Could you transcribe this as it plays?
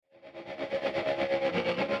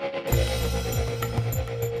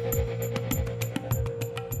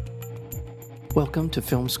Welcome to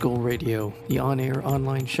Film School Radio, the on-air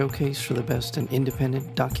online showcase for the best in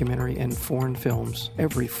independent documentary and foreign films,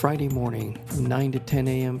 every Friday morning from 9 to 10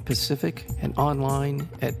 a.m. Pacific and online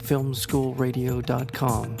at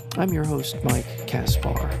filmschoolradio.com. I'm your host, Mike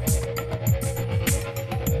Kaspar.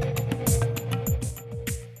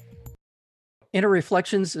 Inner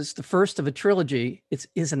Reflections is the first of a trilogy. It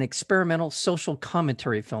is an experimental social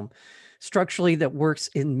commentary film, structurally that works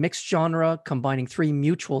in mixed genre, combining three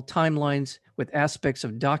mutual timelines with aspects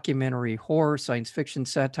of documentary, horror, science fiction,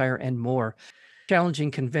 satire, and more.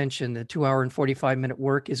 Challenging convention, the 2-hour and 45-minute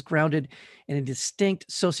work is grounded in a distinct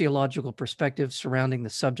sociological perspective surrounding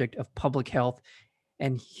the subject of public health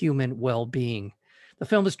and human well-being. The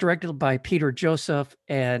film is directed by Peter Joseph,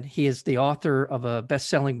 and he is the author of a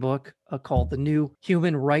best-selling book called The New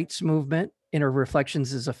Human Rights Movement. Inner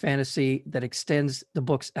Reflections is a fantasy that extends the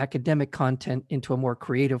book's academic content into a more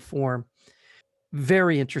creative form.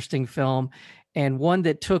 Very interesting film, and one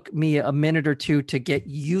that took me a minute or two to get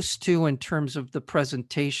used to in terms of the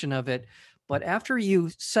presentation of it. But after you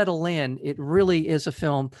settle in, it really is a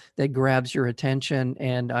film that grabs your attention,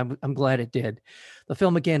 and I'm glad it did. The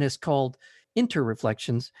film, again, is called Inner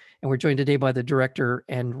Reflections, and we're joined today by the director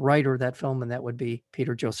and writer of that film, and that would be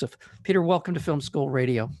Peter Joseph. Peter, welcome to Film School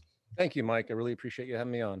Radio. Thank you, Mike. I really appreciate you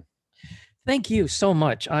having me on. Thank you so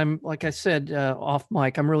much. Like I said, off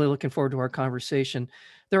mic, I'm really looking forward to our conversation.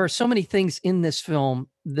 There are so many things in this film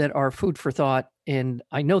that are food for thought, and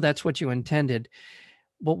I know that's what you intended.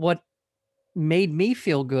 But what made me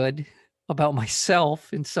feel good about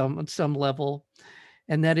myself in some level,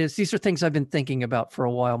 and that is these are things I've been thinking about for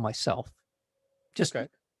a while myself, just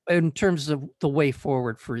in terms of the way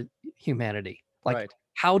forward for humanity. Like,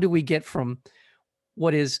 how do we get from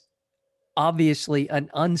what is obviously an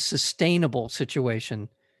unsustainable situation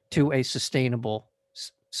to a sustainable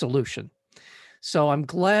solution? So I'm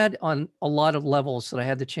glad on a lot of levels that I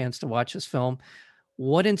had the chance to watch this film.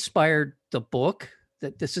 What inspired the book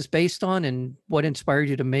that this is based on, and what inspired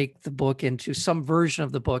you to make the book into some version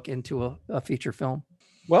of the book into a feature film?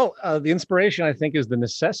 Well, the inspiration, I think, is the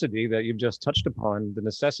necessity that you've just touched upon, the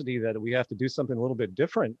necessity that we have to do something a little bit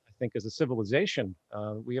different, I think, as a civilization.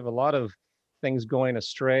 We have a lot of things going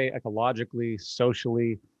astray ecologically,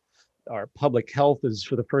 socially. Our public health is,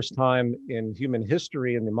 for the first time in human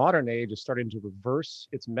history in the modern age, is starting to reverse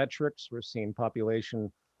its metrics. We're seeing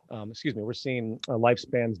we're seeing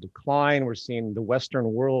lifespans decline. We're seeing the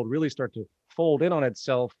Western world really start to fold in on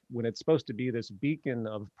itself when it's supposed to be this beacon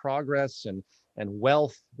of progress and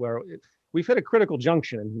wealth, we've hit a critical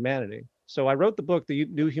junction in humanity. So I wrote the book, The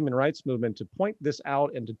New Human Rights Movement, to point this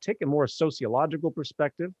out and to take a more sociological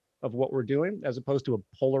perspective of what we're doing, as opposed to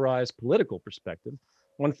a polarized political perspective.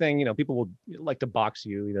 One thing, people will like to box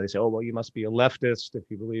you. They say, "Oh, well, you must be a leftist if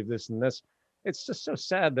you believe this and this." It's just so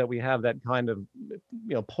sad that we have that kind of,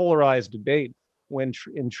 polarized debate when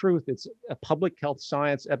in truth, it's a public health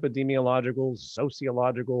science, epidemiological,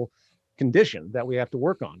 sociological condition that we have to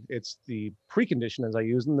work on. It's the precondition, as I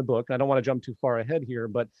use in the book. I don't want to jump too far ahead here,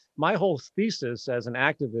 but my whole thesis as an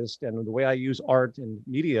activist and the way I use art and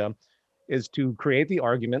media is to create the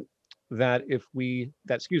argument that if we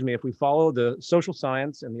follow the social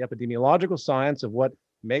science and the epidemiological science of what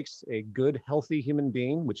makes a good, healthy human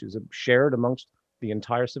being, which is shared amongst the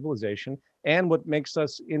entire civilization, and what makes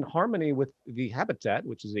us in harmony with the habitat,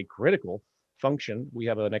 which is a critical function. We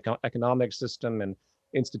have an economic system and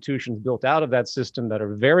institutions built out of that system that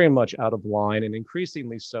are very much out of line, and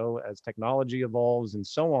increasingly so as technology evolves and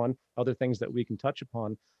so on, other things that we can touch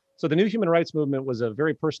upon. So the New Human Rights Movement was a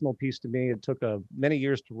very personal piece to me. It took many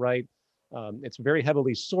years to write. It's very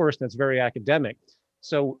heavily sourced and it's very academic.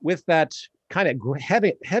 So with that kind of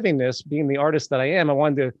heaviness, being the artist that I am, I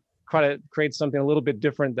wanted to try to create something a little bit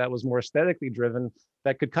different that was more aesthetically driven,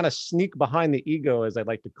 that could kind of sneak behind the ego, as I'd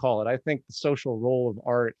like to call it. I think the social role of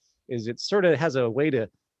art is it sort of has a way to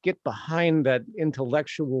get behind that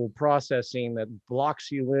intellectual processing that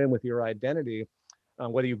blocks you in with your identity.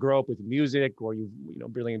 Whether you grow up with music or you've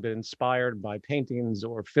really been inspired by paintings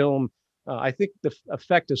or film, I think the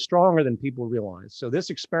effect is stronger than people realize. So this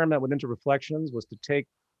experiment with Inner Reflections was to take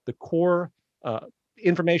the core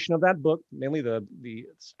information of that book, mainly the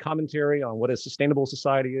commentary on what a sustainable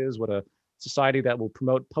society is, what a society that will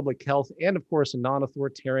promote public health, and of course a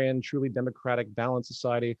non-authoritarian, truly democratic, balanced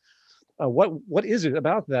society. What is it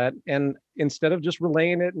about that? And instead of just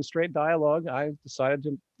relaying it in straight dialogue, I decided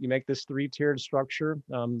to make this 3-tiered structure.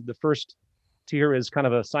 The first tier is kind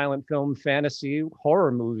of a silent film fantasy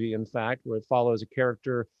horror movie, in fact, where it follows a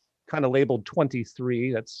character kind of labeled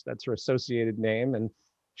 23. That's her associated name. And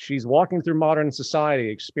She's walking through modern society,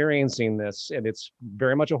 experiencing this, and it's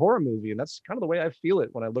very much a horror movie. And that's kind of the way I feel it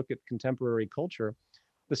when I look at contemporary culture.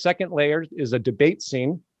 The second layer is a debate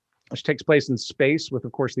scene, which takes place in space with,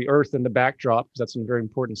 of course, the Earth in the backdrop, because that's some very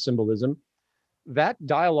important symbolism. That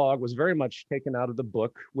dialogue was very much taken out of the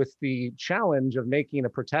book with the challenge of making a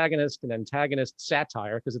protagonist and antagonist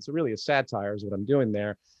satire, because it's really a satire is what I'm doing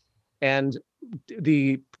there. And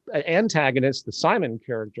the antagonist, the Simon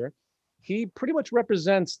character, he pretty much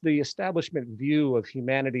represents the establishment view of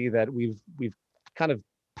humanity that we've kind of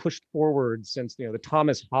pushed forward since, the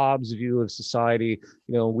Thomas Hobbes view of society.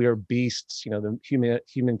 We are beasts. The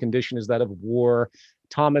human condition is that of war.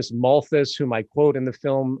 Thomas Malthus, whom I quote in the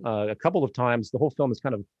film a couple of times, the whole film is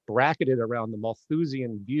kind of bracketed around the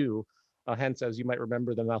Malthusian view. Hence, as you might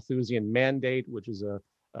remember, the Malthusian mandate, which is a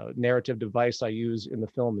narrative device I use in the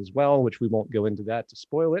film as well, which we won't go into that to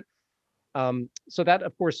spoil it. So that,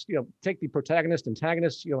 of course, take the protagonist,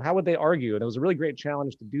 antagonist, how would they argue? And it was a really great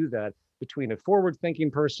challenge to do that between a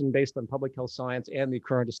forward-thinking person based on public health science and the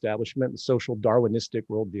current establishment, the social Darwinistic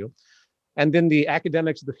worldview. And then the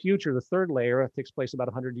academics of the future, the third layer, takes place about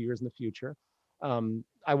 100 years in the future.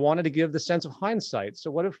 I wanted to give the sense of hindsight.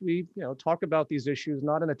 So what if we, talk about these issues,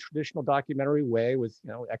 not in a traditional documentary way with,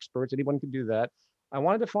 experts, anyone can do that. I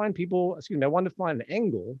wanted to find I wanted to find an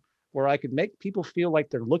angle where I could make people feel like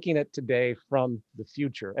they're looking at today from the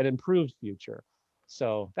future, an improved future.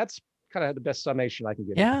 So that's kind of the best summation I can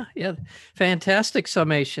give. Yeah, yeah. Fantastic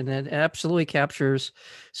summation. It absolutely captures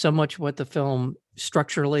so much what the film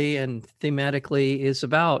structurally and thematically is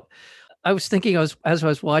about. I was thinking, as I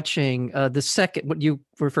was watching the second, what you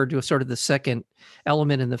referred to as sort of the second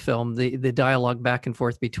element in the film, the dialogue back and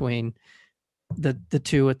forth between the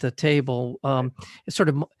two at the table. It's sort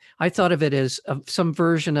of, I thought of it as some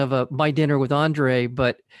version of a My Dinner with Andre,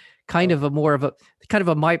 but kind of a more of a kind of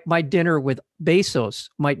a my dinner with Bezos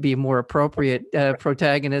might be a more appropriate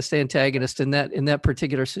protagonist, antagonist in that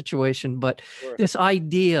particular situation. But Sure. This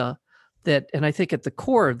idea that, and I think at the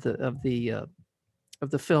core of the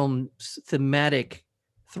film's thematic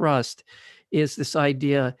thrust is this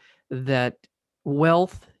idea that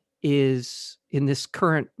wealth is, in this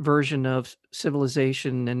current version of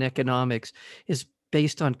civilization and economics, is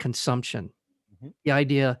based on consumption. Mm-hmm. The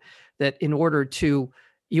idea that in order to,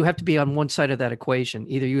 you have to be on one side of that equation.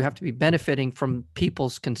 Either you have to be benefiting from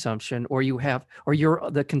people's consumption, or you're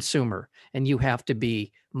the consumer and you have to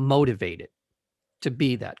be motivated to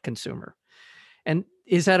be that consumer. And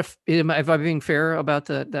is that am I being fair about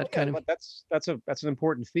that kind of? That's an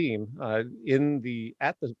important theme. At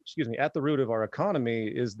the root of our economy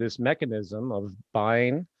is this mechanism of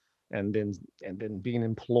buying, and then being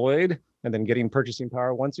employed, and then getting purchasing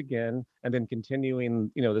power once again, and then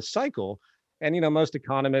continuing, the cycle. And most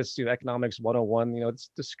economists, economics 101,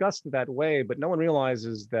 it's discussed that way, but no one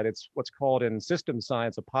realizes that it's what's called in system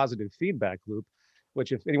science a positive feedback loop,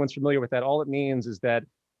 which, if anyone's familiar with that, all it means is that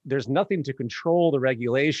there's nothing to control the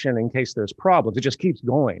regulation in case there's problems. It just keeps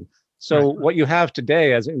going. So right. What you have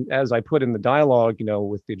today, as I put in the dialogue,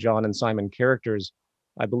 with the John and Simon characters,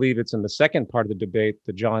 I believe it's in the second part of the debate,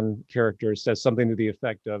 the John character says something to the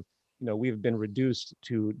effect of, we've been reduced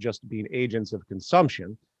to just being agents of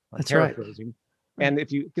consumption. That's right. And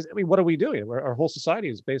because what are we doing? Our whole society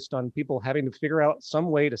is based on people having to figure out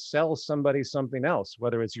some way to sell somebody something else,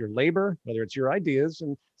 whether it's your labor, whether it's your ideas.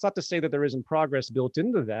 And it's not to say that there isn't progress built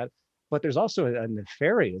into that, but there's also a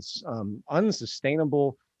nefarious,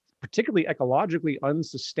 unsustainable, particularly ecologically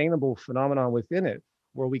unsustainable phenomenon within it,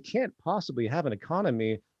 where we can't possibly have an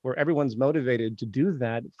economy where everyone's motivated to do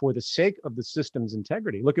that for the sake of the system's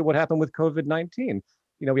integrity. Look at what happened with COVID-19.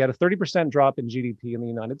 We had a 30% drop in GDP in the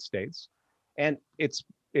United States. And it's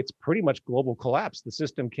pretty much global collapse. The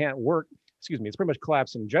system can't work. It's pretty much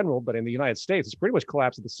collapse in general, but in the United States, it's pretty much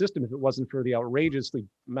collapse of the system if it wasn't for the outrageously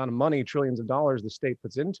amount of money, trillions of dollars the state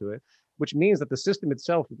puts into it, which means that the system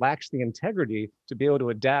itself lacks the integrity to be able to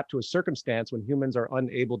adapt to a circumstance when humans are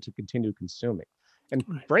unable to continue consuming. And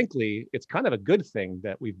frankly, it's kind of a good thing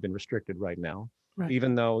that we've been restricted right now. Right.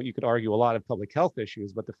 Even though you could argue a lot of public health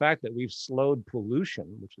issues, but the fact that we've slowed pollution,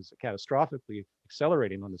 which is catastrophically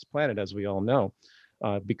accelerating on this planet, as we all know,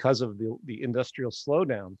 because of the industrial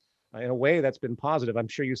slowdown, in a way that's been positive. I'm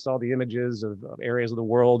sure you saw the images of areas of the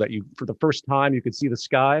world that for the first time, you could see the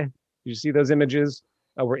sky. You see those images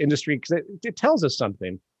where industry, because it tells us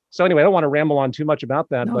something. So anyway, I don't want to ramble on too much about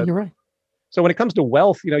that. No, but you're right. So when it comes to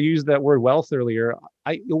wealth, you used that word wealth earlier.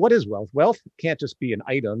 What is wealth? Wealth can't just be an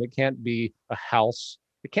item. It can't be a house.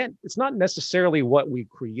 It's not necessarily what we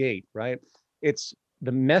create, right? It's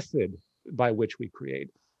the method by which we create.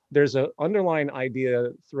 there's an underlying idea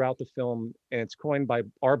throughout the film, and it's coined by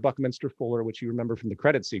R. Buckminster Fuller, which you remember from the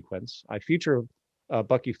credit sequence. I feature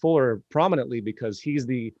Bucky Fuller prominently because he's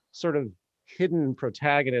the sort of hidden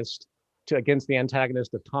protagonist against the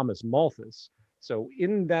antagonist of Thomas Malthus. So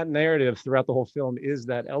in that narrative throughout the whole film is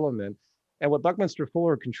that element. And what Buckminster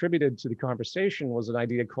Fuller contributed to the conversation was an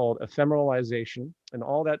idea called ephemeralization. And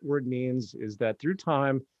all that word means is that through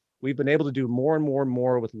time, we've been able to do more and more and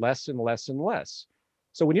more with less and less and less.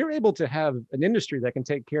 So when you're able to have an industry that can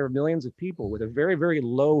take care of millions of people with a very, very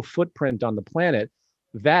low footprint on the planet,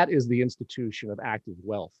 that is the institution of active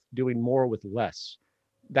wealth, doing more with less.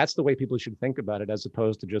 That's the way people should think about it, as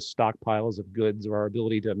opposed to just stockpiles of goods or our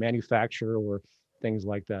ability to manufacture or things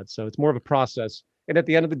like that. So it's more of a process. And at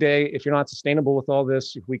the end of the day, if you're not sustainable with all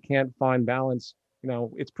this, if we can't find balance,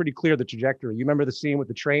 it's pretty clear the trajectory. You remember the scene with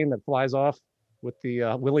the train that flies off with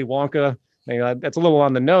the Willy Wonka? That's a little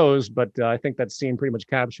on the nose, but I think that scene pretty much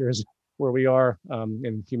captures where we are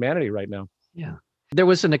in humanity right now. Yeah. There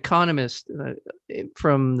was an economist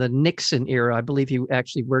from the Nixon era. I believe he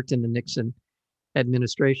actually worked in the Nixon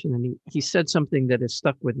administration. And he said something that has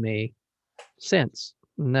stuck with me since,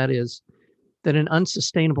 and that is that an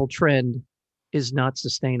unsustainable trend is not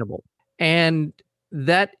sustainable. And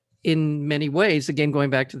that in many ways, again, going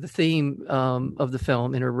back to the theme of the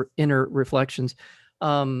film, Inner Reflections,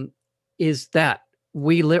 is that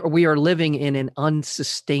we are living in an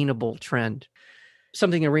unsustainable trend.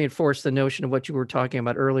 Something to reinforce the notion of what you were talking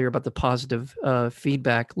about earlier about the positive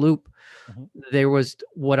feedback loop. Mm-hmm. There was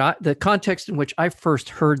the context in which I first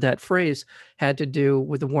heard that phrase had to do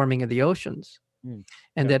with the warming of the oceans.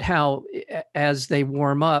 And that how, as they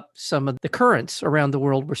warm up, some of the currents around the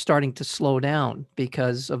world were starting to slow down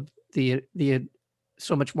because of the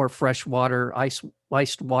so much more fresh water,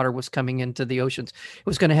 iced water was coming into the oceans. It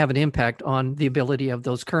was going to have an impact on the ability of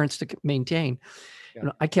those currents to maintain. Yeah.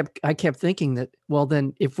 I kept thinking that, well,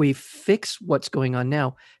 then if we fix what's going on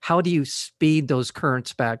now, how do you speed those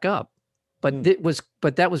currents back up? But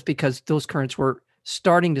that was because those currents were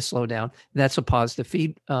starting to slow down. That's a positive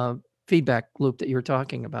feedback loop that you're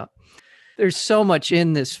talking about. There's so much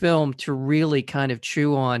in this film to really kind of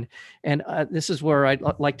chew on. And this is where I'd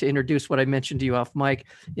like to introduce what I mentioned to you off mic,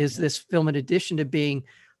 is this film, in addition to being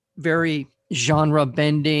very genre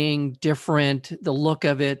bending, different, the look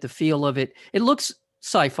of it, the feel of it, it looks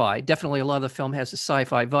sci-fi. Definitely a lot of the film has a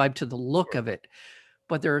sci-fi vibe to the look of it.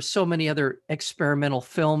 But there are so many other experimental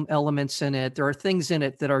film elements in it. There are things in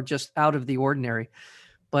it that are just out of the ordinary.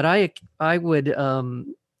 But I would,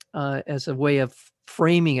 as a way of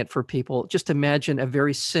framing it for people, just imagine a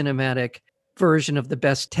very cinematic version of the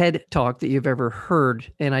best TED Talk that you've ever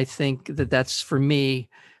heard. And I think that that's, for me,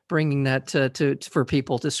 bringing that to for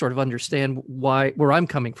people to sort of understand where I'm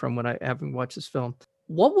coming from when I haven't watched this film.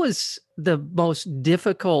 What was the most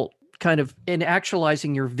difficult kind of in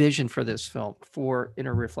actualizing your vision for this film, for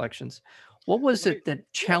Inner Reflections? What was it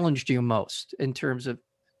that challenged you most in terms of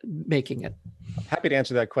making it? I'm happy to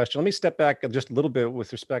answer that question. Let me step back just a little bit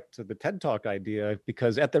with respect to the TED Talk idea,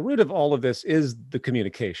 because at the root of all of this is the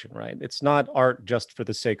communication, right? It's not art just for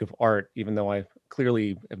the sake of art, even though I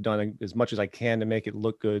clearly have done as much as I can to make it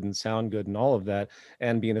look good and sound good and all of that,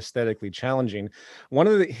 and being aesthetically challenging. One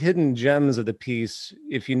of the hidden gems of the piece,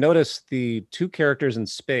 if you notice the two characters in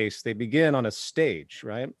space, they begin on a stage,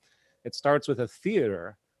 right? It starts with a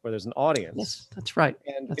theater where there's an audience. Yes, that's right.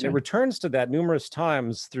 And it returns to that numerous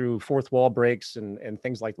times through fourth wall breaks and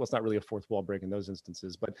things like, well, it's not really a fourth wall break in those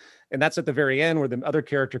instances, and that's at the very end where the other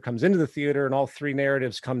character comes into the theater and all three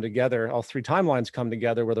narratives come together, all three timelines come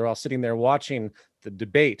together, where they're all sitting there watching the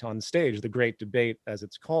debate on stage, the great debate as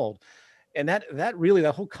it's called. And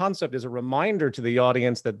that whole concept is a reminder to the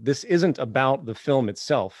audience that this isn't about the film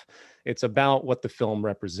itself. It's about what the film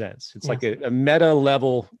represents. It's like a meta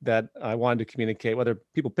level that I wanted to communicate. Whether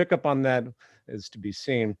people pick up on that is to be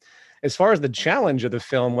seen. As far as the challenge of the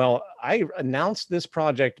film, well, I announced this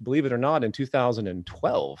project, believe it or not, in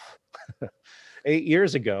 2012, 8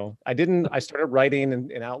 years ago. I started writing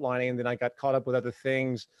and outlining, and then I got caught up with other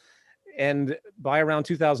things. And by around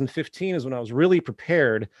 2015 is when I was really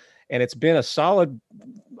prepared. And it's been a solid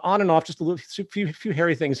on and off, just a few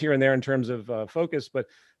hairy things here and there in terms of focus, but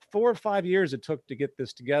 4 or 5 years it took to get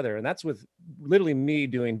this together. And that's with literally me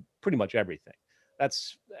doing pretty much everything.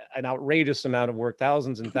 That's an outrageous amount of work,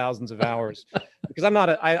 thousands and thousands of hours. because I'm not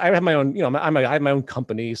I have my own, I have my own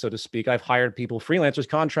company, so to speak. I've hired people, freelancers,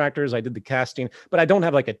 contractors. I did the casting, but I don't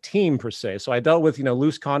have like a team per se. So I dealt with,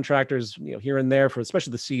 loose contractors, here and there for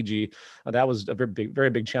especially the CG. That was a very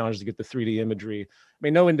big challenge to get the 3D imagery. I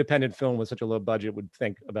mean, no independent film with such a low budget would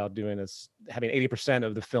think about doing this, having 80%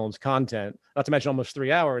 of the film's content, not to mention almost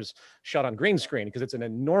 3 hours, shot on green screen, because it's an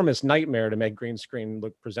enormous nightmare to make green screen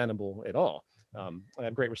look presentable at all. I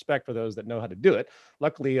have great respect for those that know how to do it.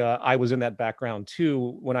 Luckily, I was in that background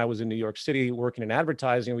too when I was in New York City working in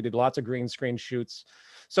advertising. We did lots of green screen shoots.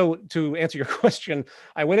 So to answer your question,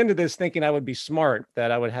 I went into this thinking I would be smart,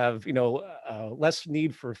 that I would have, less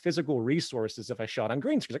need for physical resources if I shot on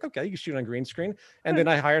green screen. Like, okay, you can shoot on green screen. And then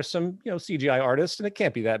I hire some, CGI artists, and it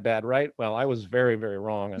can't be that bad, right? Well, I was very, very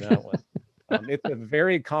wrong on that one. It's a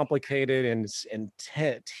very complicated and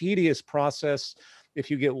tedious process. If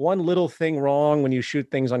you get one little thing wrong when you shoot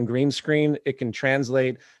things on green screen, it can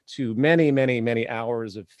translate to many, many, many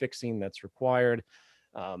hours of fixing that's required.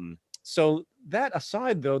 So that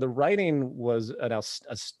aside, though, the writing was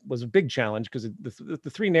a big challenge, because the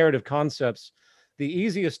three narrative concepts, the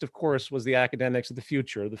easiest, of course, was the academics of the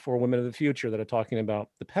future, the four women of the future that are talking about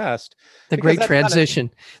the past. The great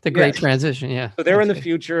transition. Great transition. Yeah. So they're in the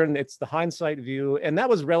future, and it's the hindsight view. And that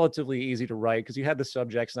was relatively easy to write because you had the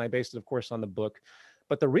subjects, and I based it, of course, on the book.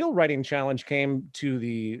 But the real writing challenge came to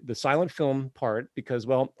the silent film part, because,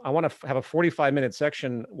 well, I want to have a 45-minute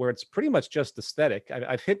section where it's pretty much just aesthetic.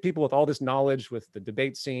 I've hit people with all this knowledge with the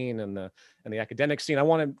debate scene and the academic scene. I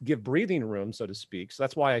want to give breathing room, so to speak. So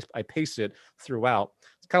that's why I pace it throughout.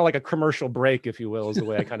 It's kind of like a commercial break, if you will, is the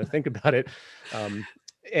way I kind of think about it.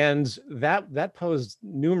 And that posed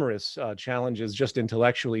numerous challenges just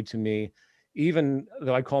intellectually to me, even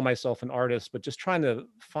though I call myself an artist, but just trying to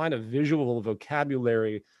find a visual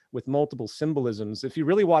vocabulary with multiple symbolisms. If you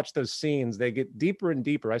really watch those scenes, they get deeper and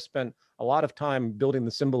deeper. I spent a lot of time building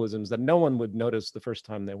the symbolisms that no one would notice the first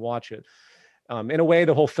time they watch it. In a way,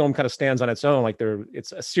 the whole film kind of stands on its own, like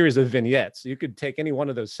it's a series of vignettes. You could take any one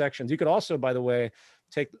of those sections. You could also, by the way,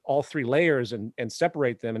 take all three layers and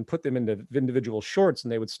separate them and put them into individual shorts,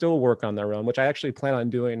 and they would still work on their own, which I actually plan on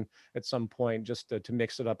doing at some point, just to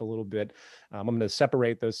mix it up a little bit. I'm going to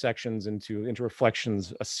separate those sections into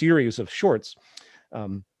reflections, a series of shorts.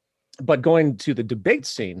 But going to the debate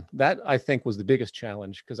scene, that I think was the biggest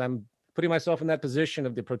challenge, because I'm putting myself in that position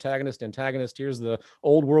of the protagonist, antagonist. Here's the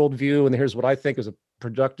old worldview, and here's what I think is a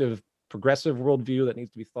productive, progressive worldview that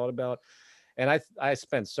needs to be thought about. And I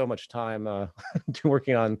spent so much time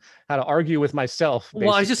working on how to argue with myself.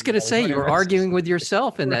 Well, I was just going to say, you're arguing with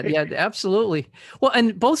yourself in that. Yeah, absolutely. Well,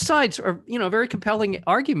 and both sides are, very compelling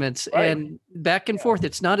arguments, and back and forth.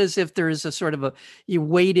 It's not as if there's a sort of you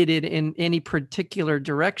weighted it in any particular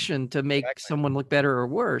direction to make someone look better or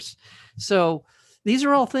worse. So these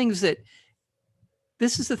are all things that,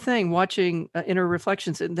 this is the thing, watching Inner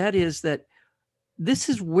Reflections, and that is that this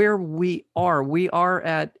is where we are. We are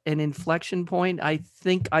at an inflection point. I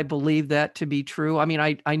believe that to be true. I mean,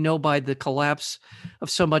 I know by the collapse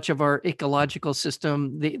of so much of our ecological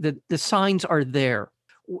system, the signs are there.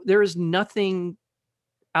 There is nothing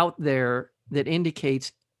out there that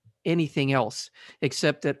indicates anything else,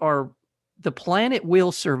 except that the planet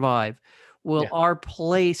will survive. Will our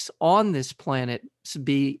place on this planet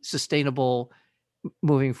be sustainable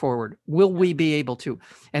moving forward? Will we be able to?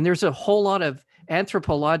 And there's a whole lot of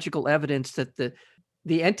anthropological evidence that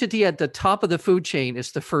the entity at the top of the food chain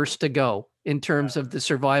is the first to go in terms of the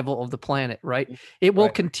survival of the planet, right? It will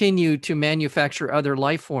continue to manufacture other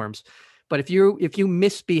life forms. But if you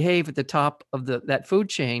misbehave at the top of that food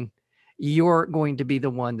chain, you're going to be the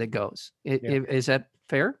one that goes. Is that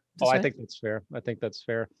fair? I think that's fair. I think that's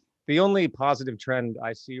fair. The only positive trend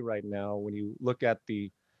I see right now, when you look at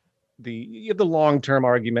the long-term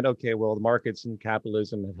argument, okay, well, the markets and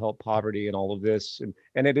capitalism have helped poverty and all of this.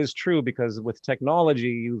 And it is true, because with technology,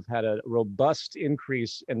 you've had a robust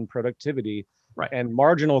increase in productivity and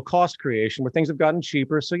marginal cost creation, where things have gotten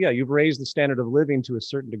cheaper. So yeah, you've raised the standard of living to a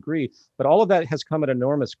certain degree, but all of that has come at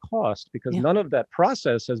enormous cost, because none of that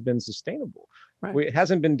process has been sustainable. It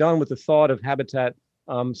hasn't been done with the thought of habitat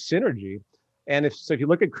synergy. And if you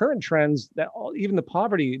look at current trends, even the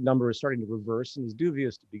poverty number is starting to reverse, and is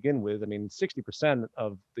dubious to begin with. I mean, 60%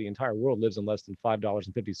 of the entire world lives on less than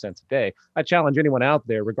 $5.50 a day. I challenge anyone out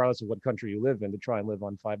there, regardless of what country you live in, to try and live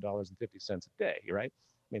on $5.50 a day, right?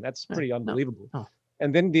 I mean, that's pretty unbelievable. No.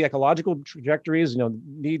 And then the ecological trajectories,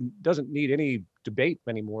 doesn't need any debate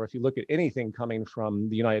anymore. If you look at anything coming from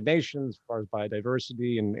the United Nations, as far as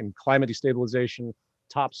biodiversity and climate destabilization,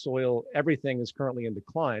 topsoil, everything is currently in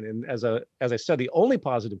decline. And as I said, the only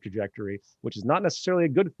positive trajectory, which is not necessarily a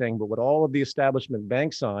good thing, but what all of the establishment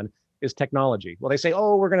banks on, is technology. Well, they say,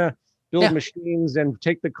 oh, we're going to build Yeah. machines and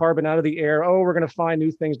take the carbon out of the air. Oh, we're going to find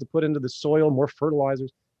new things to put into the soil, more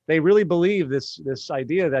fertilizers. They really believe this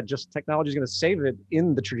idea that just technology is going to save it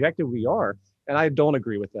in the trajectory we are. And I don't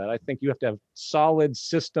agree with that. I think you have to have solid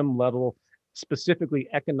system level, specifically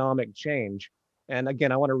economic change. And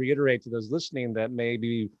again, I want to reiterate to those listening that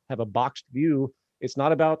maybe have a boxed view. It's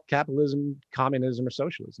not about capitalism, communism, or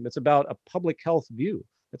socialism. It's about a public health view.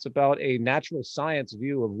 It's about a natural science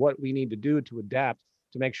view of what we need to do to adapt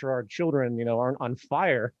to make sure our children, aren't on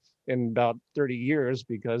fire in about 30 years,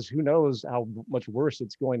 because who knows how much worse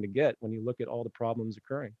it's going to get when you look at all the problems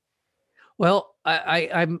occurring. Well,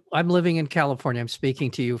 I'm living in California. I'm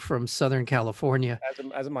speaking to you from Southern California.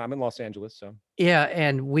 As I'm in Los Angeles, so Yeah,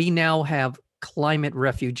 and we now have climate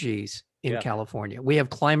refugees in yeah. California. We have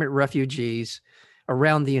climate refugees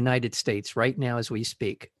around the United States right now as we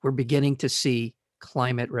speak. We're beginning to see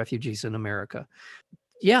climate refugees in America.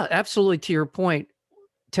 Yeah, absolutely. To your point,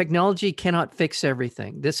 technology cannot fix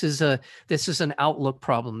everything. This is an outlook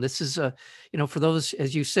problem. This is for those,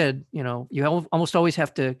 as you said, you almost always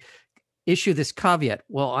have to issue this caveat.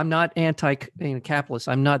 Well, I'm not anti-capitalist.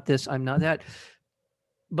 I'm not this, I'm not that.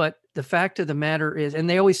 But the fact of the matter is, and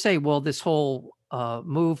they always say, well, this whole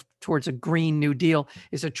move towards a Green New Deal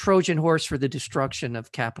is a Trojan horse for the destruction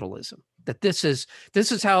of capitalism. That this is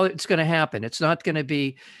how it's going to happen. It's not going to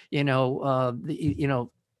be,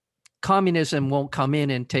 communism won't come in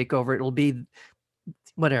and take over. It'll be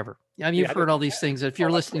whatever. I mean, you've heard all these things. If you're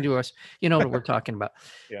listening to us, you know what we're talking about.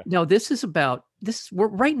 Yeah. No, this is about this.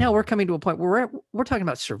 Right now we're coming to a point where we're talking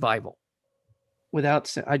about survival.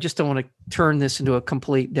 I just don't want to turn this into a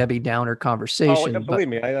complete Debbie Downer conversation. Oh, believe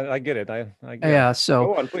me, I get it. I get yeah. it. So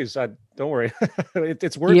go on, please. Don't worry.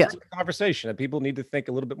 It's worth the conversation, and people need to think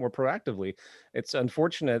a little bit more proactively. It's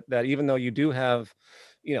unfortunate that even though you do have,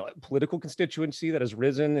 a political constituency that has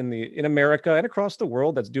risen in America and across the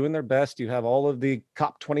world that's doing their best. You have all of the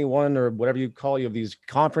COP21 or whatever you call these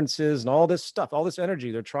conferences and all this stuff, all this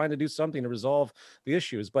energy. They're trying to do something to resolve the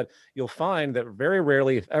issues, but you'll find that very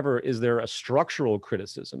rarely, if ever, is there a structural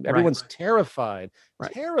criticism. Everyone's terrified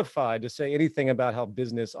to say anything about how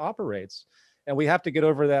business operates. And we have to get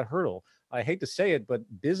over that hurdle. I hate to say it, but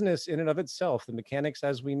business in and of itself, the mechanics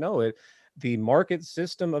as we know it, the market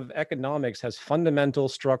system of economics has fundamental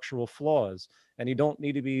structural flaws, and you don't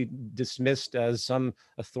need to be dismissed as some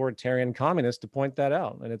authoritarian communist to point that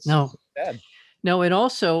out. And it's bad. No, it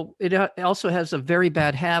also has a very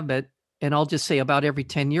bad habit, and I'll just say about every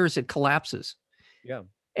 10 years it collapses. Yeah.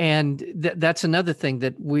 And that's another thing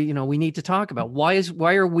that we need to talk about.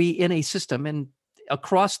 Why are we in a system and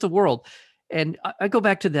across the world? And I go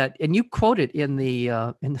back to that, and you quote it in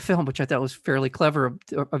the film, which I thought was fairly clever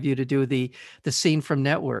of you to do, the scene from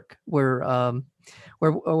Network where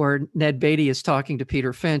Ned Beatty is talking to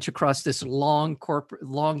Peter Finch across this long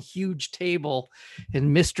huge table,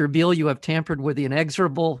 and Mr. Beale, you have tampered with the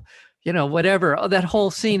inexorable, whatever. Oh, that whole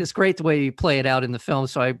scene is great the way you play it out in the film.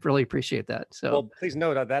 So I really appreciate that. So, well, please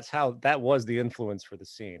note that was the influence for the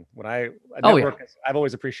scene. When I've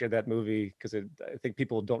always appreciated that movie because I think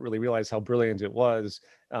people don't really realize how brilliant it was.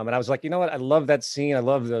 And I was like, you know what? I love that scene. I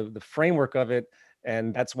love the framework of it.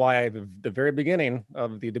 And that's why the very beginning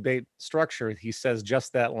of the debate structure, he says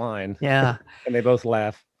just that line. Yeah. And they both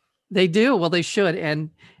laugh. They do. Well, they should. And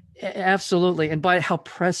absolutely. And by how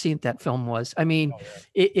prescient that film was. I mean,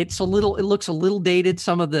 it looks a little dated,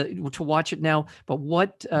 to watch it now, but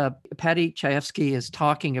what Paddy Chayefsky is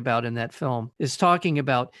talking about in that film is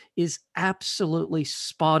absolutely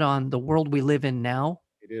spot on the world we live in now.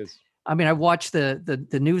 It is. I mean, I watched the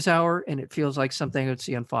NewsHour, and it feels like something I would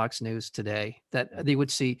see on Fox News today. That you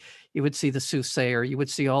would see the soothsayer, you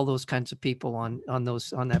would see all those kinds of people on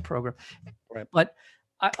that program. Right. But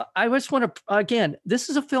I just want to, again, this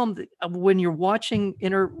is a film that when you're watching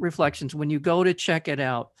Inner Reflections, when you go to check it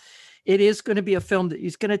out, it is going to be a film that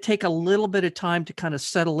is going to take a little bit of time to kind of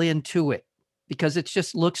settle into it because it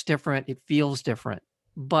just looks different. It feels different.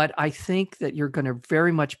 But I think that you're going to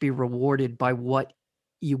very much be rewarded by what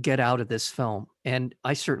you get out of this film. And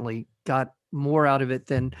I certainly got more out of it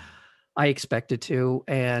than I expected to.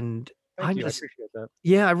 And I appreciate that.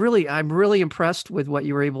 Yeah, I'm really impressed with what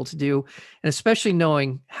you were able to do, and especially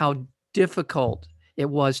knowing how difficult it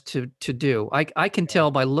was to do. I can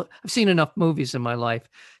tell I've seen enough movies in my life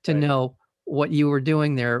to know what you were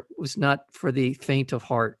doing there was not for the faint of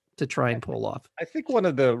heart to try and pull off. I think one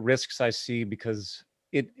of the risks I see, because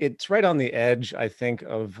it's right on the edge, I think,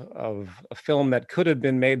 of a film that could have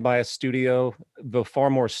been made by a studio, though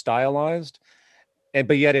far more stylized.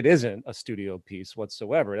 But yet it isn't a studio piece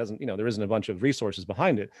whatsoever. It doesn't, there isn't a bunch of resources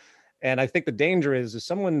behind it. And I think the danger is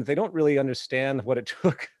someone, they don't really understand what it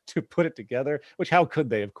took to put it together, which how could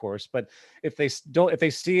they, of course, but if they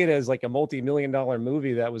see it as like a multi-million-dollar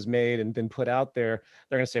movie that was made and then put out there,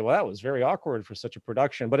 they're going to say, well, that was very awkward for such a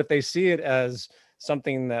production. But if they see it as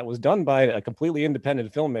something that was done by a completely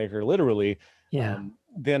independent filmmaker, literally, Yeah.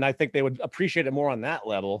 then I think they would appreciate it more on that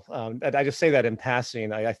level. I just say that in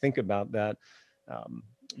passing. I think about that.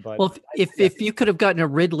 But well, if you could have gotten a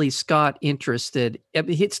Ridley Scott interested, I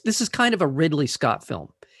mean, this is kind of a Ridley Scott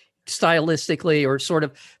film, stylistically, or sort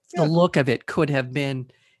of the look of it could have been.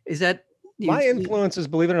 Is that my influences,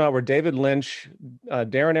 believe it or not, were David Lynch,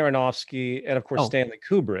 Darren Aronofsky, and of course Stanley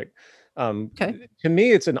Kubrick. Okay. To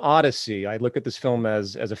me, it's an odyssey. I look at this film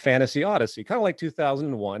as a fantasy odyssey, kind of like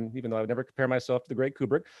 2001, even though I would never compare myself to the great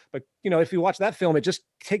Kubrick. But, if you watch that film, it just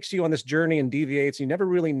takes you on this journey and deviates. You never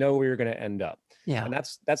really know where you're going to end up. Yeah. And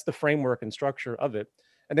that's the framework and structure of it.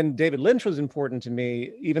 And then David Lynch was important to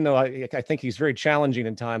me, even though I think he's very challenging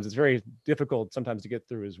at times. It's very difficult sometimes to get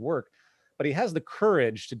through his work, but he has the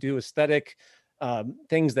courage to do aesthetic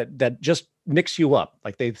things that just mix you up.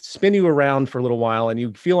 Like they spin you around for a little while and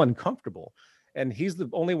you feel uncomfortable. And he's the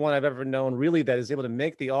only one I've ever known really that is able to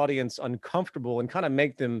make the audience uncomfortable and kind of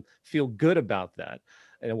make them feel good about that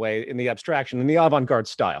in a way, in the abstraction, in the avant-garde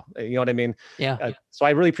style. You know what I mean? Yeah. So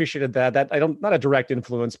I really appreciated that. That not a direct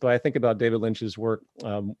influence, but I think about David Lynch's work.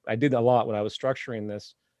 I did a lot when I was structuring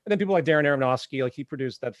this. And then people like Darren Aronofsky, like he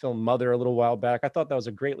produced that film Mother a little while back. I thought that was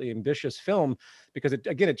a greatly ambitious film because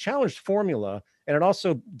it challenged formula, and it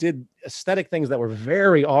also did aesthetic things that were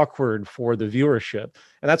very awkward for the viewership.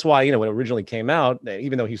 And that's why, when it originally came out,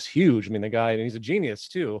 even though he's huge, I mean, the guy, and he's a genius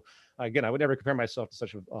too. Again, I would never compare myself to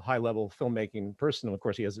such a high level filmmaking person. Of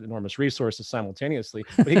course, he has enormous resources simultaneously,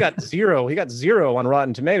 but he got zero on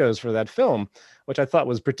Rotten Tomatoes for that film, which I thought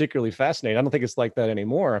was particularly fascinating. I don't think it's like that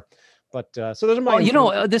anymore. But so those are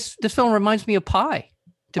my. This film reminds me of Pi.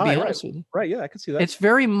 To be honest with you. Right. Yeah, I can see that. It's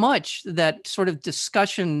very much that sort of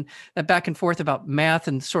discussion, that back and forth about math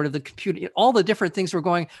and sort of the computer, all the different things were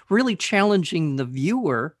going, really challenging the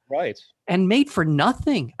viewer. Right. And made for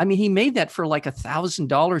nothing. I mean, he made that for like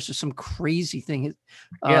 $1,000 or some crazy thing.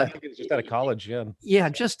 I think he was just out of college. Yeah. Yeah,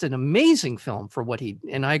 just an amazing film for what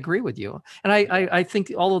and I agree with you. And I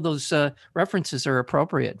think all of those references are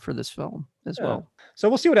appropriate for this film as well. So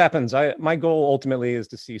we'll see what happens. My goal ultimately is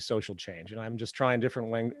to see social change, and I'm just trying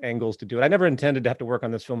different angles to do it. I never intended to have to work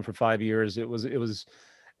on this film for 5 years. It was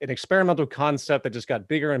an experimental concept that just got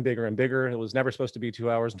bigger and bigger and bigger. It was never supposed to be 2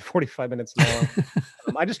 hours and 45 minutes long.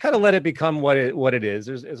 I just kind of let it become what it is.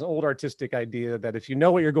 There's an old artistic idea that if you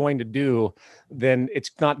know what you're going to do, then it's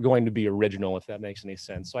not going to be original, if that makes any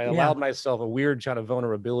sense. So I allowed myself a weird kind of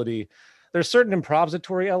vulnerability. There's certain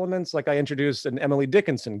improvisatory elements, like I introduced an Emily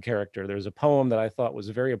Dickinson character. There's a poem that I thought was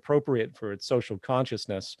very appropriate for its social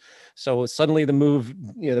consciousness. So suddenly the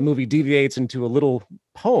movie deviates into a little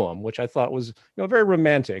poem, which I thought was very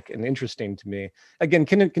romantic and interesting to me. Again,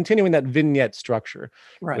 continuing that vignette structure,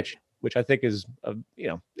 right? Which I think is,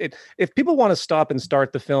 if people want to stop and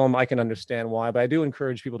start the film, I can understand why. But I do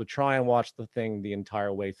encourage people to try and watch the thing the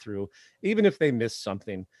entire way through, even if they miss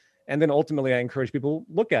something. And then ultimately, I encourage people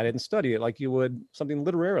look at it and study it like you would something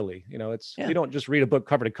literarily. You don't just read a book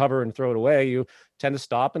cover to cover and throw it away. You tend to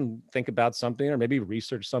stop and think about something, or maybe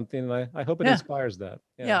research something. And I hope it inspires that.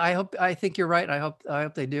 Yeah, I think you're right. I hope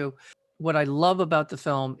they do. What I love about the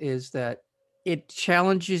film is that it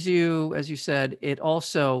challenges you, as you said. It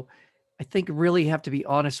also, I think, really have to be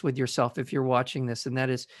honest with yourself if you're watching this, and that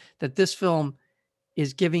is that this film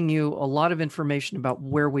is giving you a lot of information about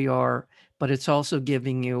where we are, but it's also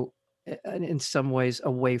giving you, in some ways,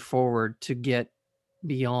 a way forward to get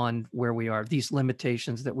beyond where we are, these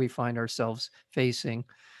limitations that we find ourselves facing.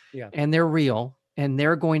 Yeah. And they're real, and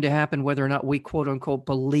they're going to happen whether or not we quote unquote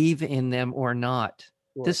believe in them or not.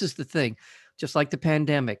 Sure. This is the thing. Just like the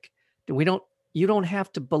pandemic, you don't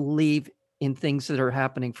have to believe in things that are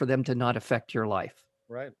happening for them to not affect your life.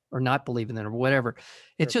 Right. Or not believe in them or whatever.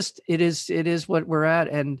 It's just, it is what we're at.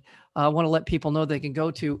 And I want to let people know they can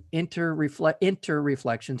go to Interreflections,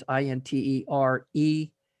 INTERREFLECTION,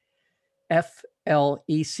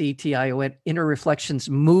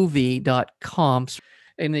 interreflectionsmovie.com.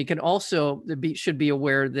 And they can also should be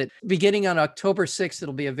aware that beginning on October 6th,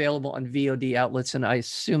 it'll be available on VOD outlets. And I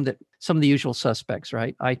assume that some of the usual suspects,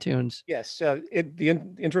 right? iTunes. Yes. The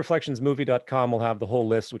interreflectionsmovie.com will have the whole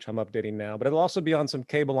list, which I'm updating now, but it'll also be on some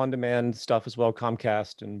cable on-demand stuff as well,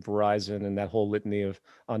 Comcast and Verizon and that whole litany of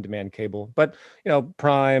on-demand cable. But,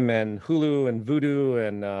 Prime and Hulu and Vudu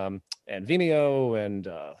and Vimeo and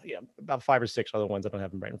about 5 or 6 other ones. I don't have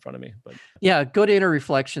them right in front of me, but yeah, go to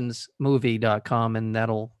interreflectionsmovie.com and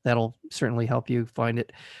that'll certainly help you find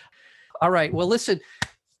it. All right. Well, listen,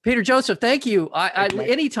 Peter Joseph, thank you.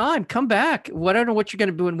 Anytime, come back. I don't know what you're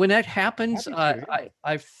going to do. And when that happens,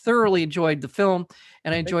 I've thoroughly enjoyed the film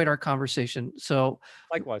and I enjoyed our conversation. So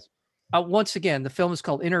likewise. Once again, the film is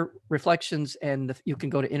called Inner Reflections, and you can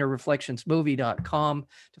go to innerreflectionsmovie.com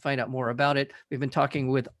to find out more about it. We've been talking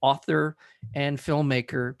with author and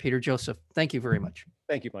filmmaker Peter Joseph. Thank you very much.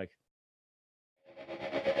 Thank you, Mike.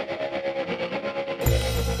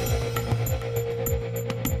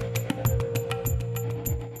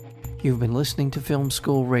 You've been listening to Film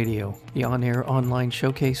School Radio, the on-air online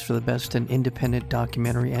showcase for the best in independent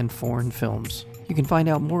documentary and foreign films. You can find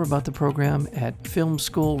out more about the program at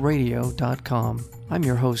filmschoolradio.com. I'm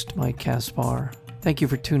your host, Mike Kaspar. Thank you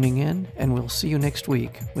for tuning in, and we'll see you next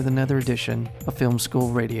week with another edition of Film School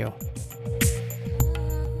Radio.